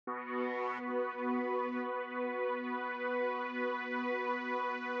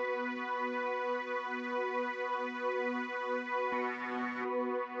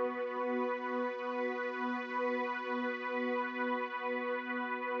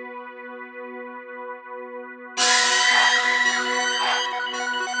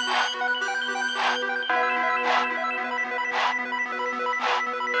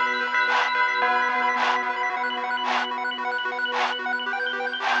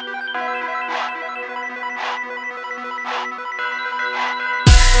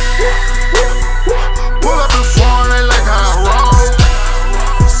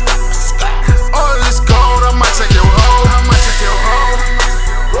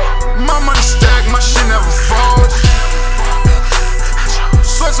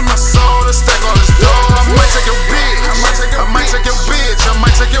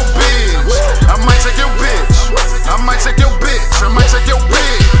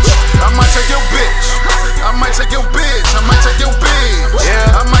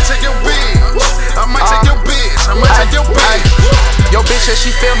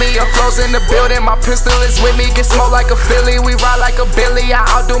in the building, my pistol is with me. Get smoked like a Philly, we ride like a Billy. I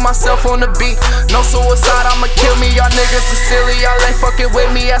outdo myself on the beat. No suicide, I'ma kill me. Y'all niggas are silly, y'all ain't fucking with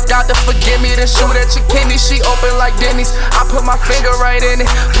me. Ask God to forgive me. Then shoot at your kidney, she open like Denny's. I put my finger right in it.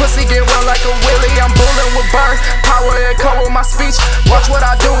 Pussy get run like a Willie. I'm bulling with Byrd. Power and come with my speech. Watch what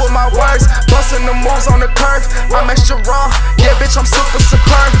I do with my words. Busting the moves on the curve. I'm extra raw. Yeah, bitch, I'm super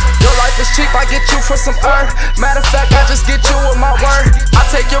superb. Your life is cheap, I get you for some herb. Matter of fact, I just get you with my word. I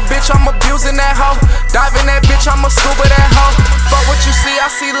take your bitch, I'm abusing that hoe. Dive in that bitch, I'ma scuba that hoe. Fuck what you see, I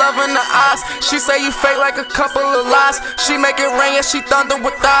see love in the eyes. She say you fake like a couple of lies. She make it rain, yeah, she thunder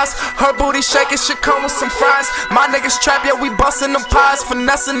with thighs. Her booty shaking, shit come with some fries. My niggas trap, yeah, we bustin' them pies.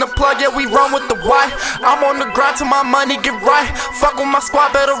 Finessing the plug, yeah, we run with the white. I'm on the grind till my money get right. Fuck with my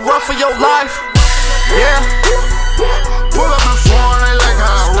squad, better run for your life. Yeah. Pull up in foreign, they like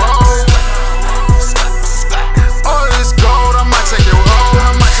how I roll. All of this gold, I might take your hoe.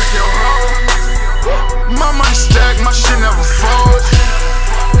 I might take your hoe. My money stack, my shit never fold.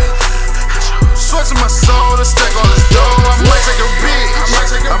 Sweat to my soul to stack all this dough. I might take your bitch.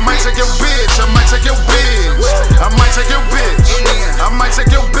 I might take your bitch. I might take your bitch. I might take your bitch. I might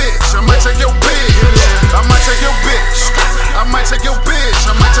take your bitch. I might take your bitch. I might take your bitch. I might take your bitch.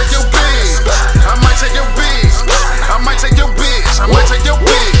 I might take your bitch. I might take your bitch. I might take your bitch. I might take your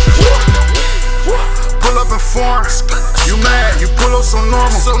bitch. Pull up in foreign. You mad? You pull up so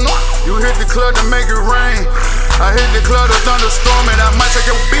normal. You hit the club to make it rain. I hit the club to thunderstorm and I might take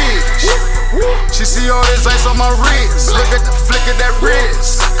your bitch. She see all this ice on my wrist. Look at the flick of that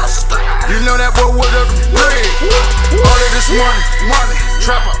wrist. You know that boy with a brick. All of this money,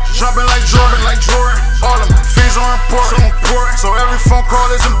 trapper, jumping like Jordan. All of my fees are important, so every phone call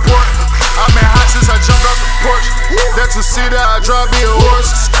is important. I've been hot since I jumped off the porch. That to see that I drive me a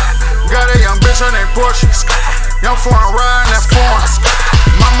horse. Got a young bitch, her name Porsche. Young foreign riding that foreign.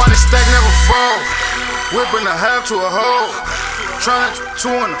 My money stack never fall. Whipping a half to a hole. Trying to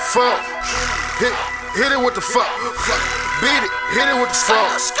 2 in the 4. Hit it with the fuck. Beat it, hit it with the fuck.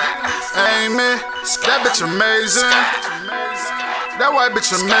 Amen. That bitch amazing. That white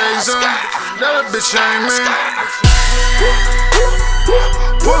bitch amazing. That bitch amen.